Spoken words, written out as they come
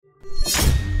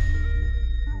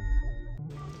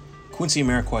Quincy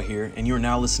Amarikwa here, and you are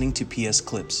now listening to PS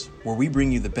Clips, where we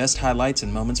bring you the best highlights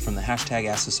and moments from the hashtag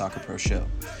Ask the Soccer Pro show.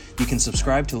 You can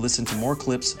subscribe to listen to more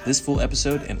clips, this full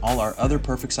episode, and all our other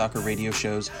Perfect Soccer radio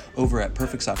shows over at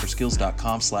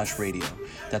perfectsoccerskills.com/radio.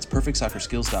 That's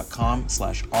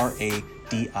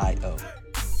perfectsoccerskills.com/RADIO.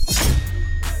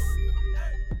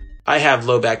 I have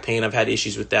low back pain. I've had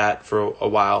issues with that for a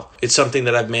while. It's something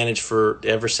that I've managed for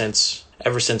ever since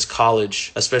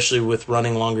college, especially with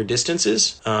running longer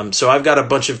distances. So I've got a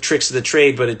bunch of tricks of the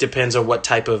trade, but it depends on what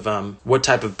type of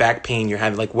back pain you're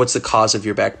having. Like, what's the cause of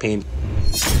your back pain?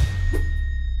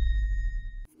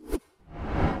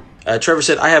 Trevor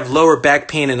said, I have lower back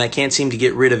pain and I can't seem to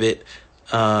get rid of it.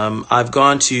 I've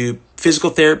gone to physical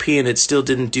therapy and it still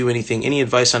didn't do anything. Any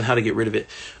advice on how to get rid of it?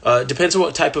 Depends on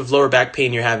what type of lower back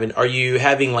pain you're having. Are you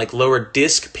having like lower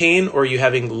disc pain or are you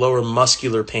having lower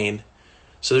muscular pain?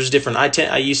 So there's different. I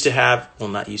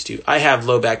have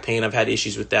low back pain. I've had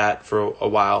issues with that for a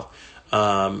while.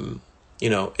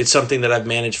 It's something that I've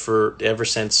managed for ever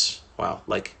since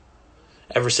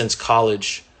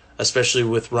college, especially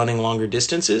with running longer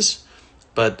distances.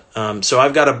 But so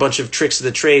I've got a bunch of tricks of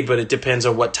the trade, but it depends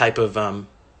on what type of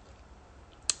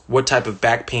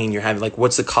back pain you're having. Like,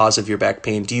 what's the cause of your back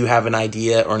pain? Do you have an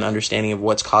idea or an understanding of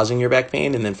what's causing your back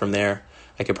pain? And then from there,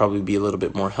 I could probably be a little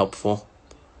bit more helpful.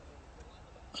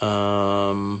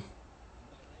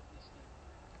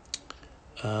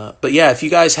 But yeah, if you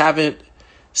guys haven't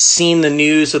seen the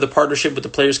news of the partnership with the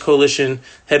Players Coalition,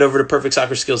 head over to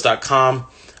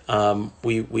perfectsoccerskills.com.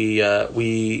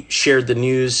 We shared the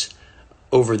news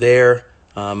over there.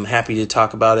 I'm happy to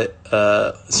talk about it.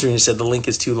 Serena said the link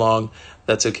is too long.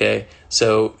 That's okay.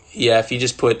 So yeah, if you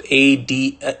just put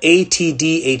atdhetv.eu,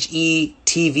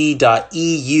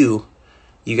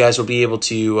 you guys will be able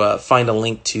to find a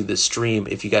link to the stream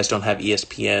if you guys don't have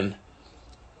ESPN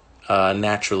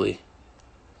naturally.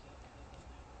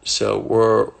 So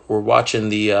we're watching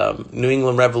the New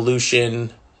England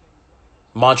Revolution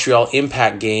Montreal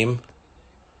Impact game.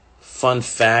 Fun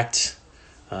fact,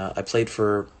 I played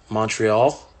for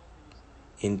Montreal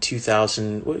in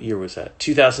 2000. What year was that?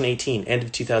 2018, end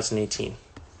of 2018.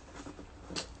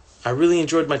 I really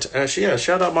enjoyed my time.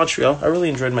 Shout out Montreal. I really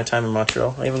enjoyed my time in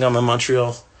Montreal. I even got my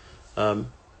Montreal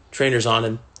trainers on,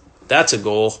 and that's a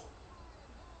goal.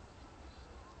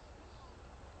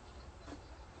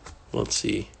 Let's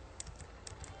see.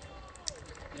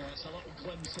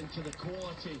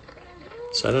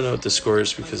 So I don't know what the score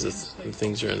is because the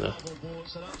things are in the...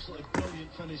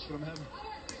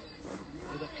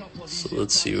 So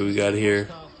let's see what we got here.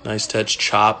 Nice touch,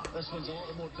 chop.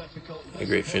 A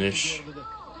great finish.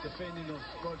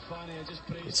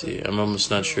 Let's see. I'm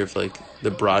almost not sure if like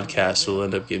the broadcast will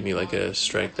end up giving me like a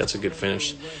strike. That's a good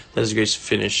finish. That is a great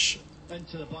finish.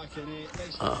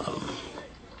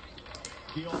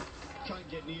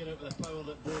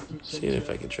 Seeing if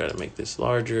I can try to make this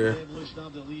larger.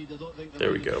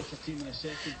 There we go.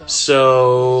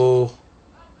 So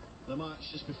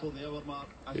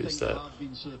here's that.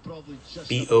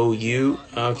 BOU.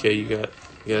 Okay, you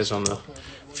guys on the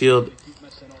field.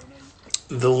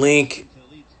 The link.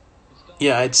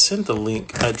 Yeah, I'd sent the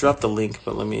link. I dropped the link,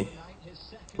 but let me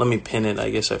pin it. I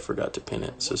guess I forgot to pin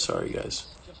it. So sorry, guys.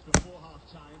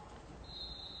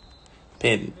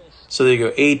 Pin. So there you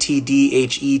go.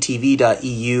 atdhetv.eu.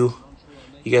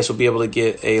 You guys will be able to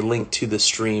get a link to the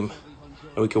stream,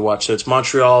 and we can watch. So it's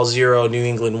Montreal 0, New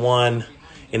England 1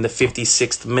 in the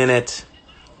 56th minute.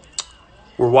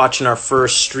 We're watching our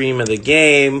first stream of the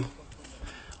game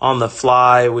on the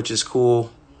fly, which is cool.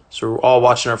 So we're all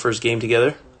watching our first game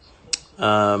together.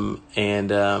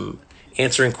 And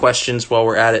answering questions while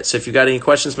we're at it. So if you got any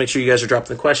questions, make sure you guys are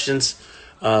dropping the questions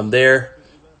there.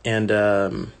 And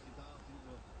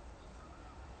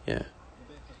yeah.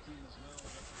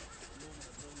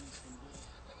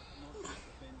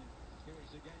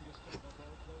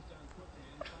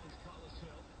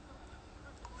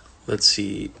 Let's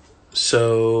see.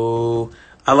 So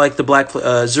I like the black.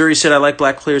 Zuri said I like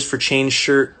black players for change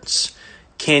shirts.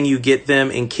 Can you get them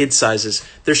in kid sizes?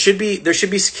 There should be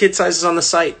kid sizes on the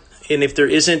site, and if there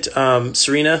isn't,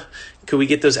 Serena, could we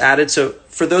get those added? So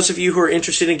for those of you who are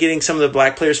interested in getting some of the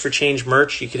Black Players for Change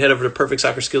merch, you can head over to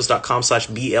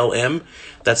perfectsoccerskills.com/BLM.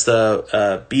 That's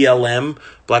the BLM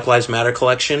Black Lives Matter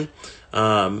collection.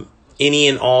 Any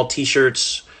and all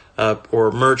T-shirts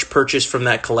or merch purchased from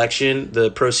that collection, the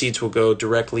proceeds will go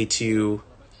directly to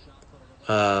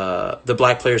the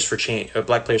Black Players for Change.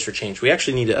 Black Players for Change. We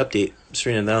actually need to update,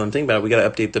 Serena, now that I'm thinking about it, we got to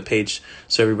update the page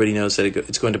so everybody knows that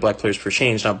it's going to Black Players for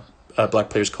Change, not Black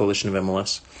Players Coalition of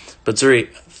MLS. But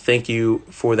Zuri, thank you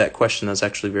for that question. That's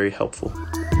actually very helpful.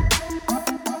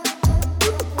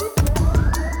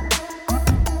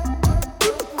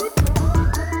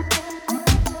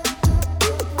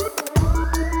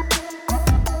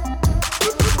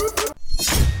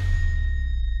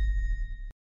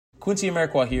 Quincy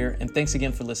Amarikwa here, and thanks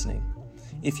again for listening.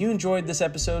 If you enjoyed this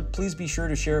episode, please be sure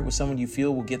to share it with someone you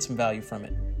feel will get some value from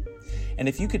it. And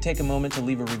if you could take a moment to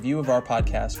leave a review of our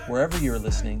podcast wherever you're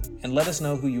listening and let us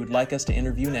know who you would like us to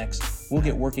interview next, we'll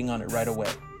get working on it right away.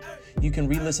 You can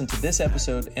re-listen to this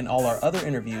episode and all our other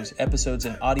interviews, episodes,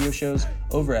 and audio shows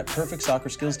over at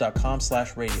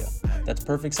perfectsoccerskills.com/radio. That's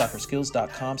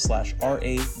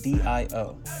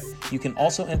perfectsoccerskills.com/radio. You can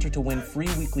also enter to win free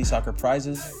weekly soccer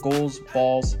prizes, goals,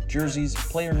 balls, jerseys,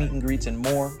 player meet and greets, and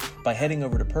more by heading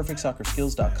over to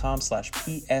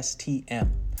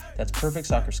perfectsoccerskills.com/PSTM. That's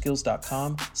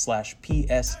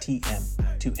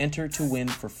perfectsoccerskills.com/PSTM to enter to win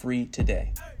for free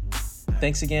today.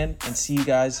 Thanks again, and see you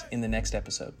guys in the next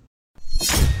episode.